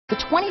The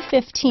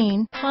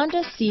 2015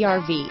 Honda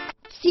CRV.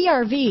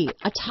 CRV,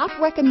 a top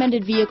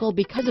recommended vehicle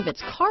because of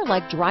its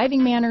car-like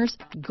driving manners,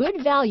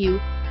 good value,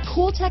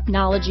 cool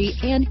technology,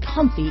 and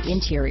comfy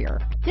interior.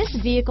 This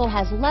vehicle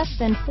has less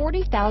than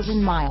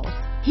 40,000 miles.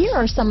 Here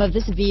are some of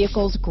this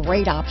vehicle's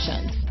great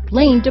options: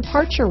 lane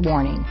departure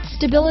warning,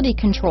 stability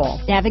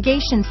control,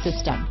 navigation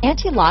system,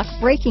 anti-lock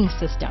braking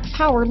system,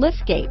 power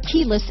liftgate,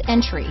 keyless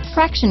entry,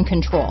 traction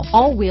control,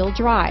 all-wheel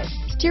drive,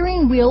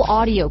 steering wheel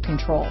audio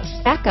controls,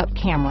 backup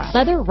camera,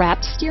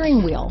 leather-wrapped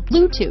steering wheel,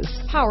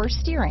 Bluetooth, power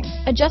steering,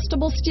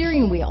 adjustable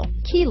steering wheel,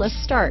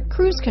 keyless start,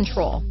 cruise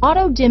control,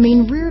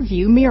 auto-dimming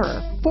rear-view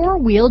mirror,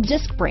 four-wheel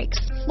disc brakes,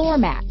 floor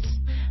mats.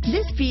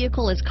 This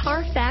vehicle is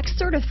Carfax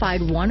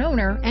certified one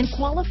owner and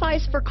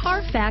qualifies for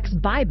Carfax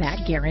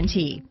buyback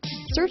guarantee.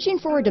 Searching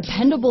for a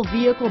dependable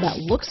vehicle that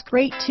looks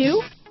great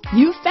too?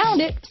 You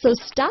found it, so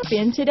stop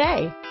in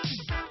today.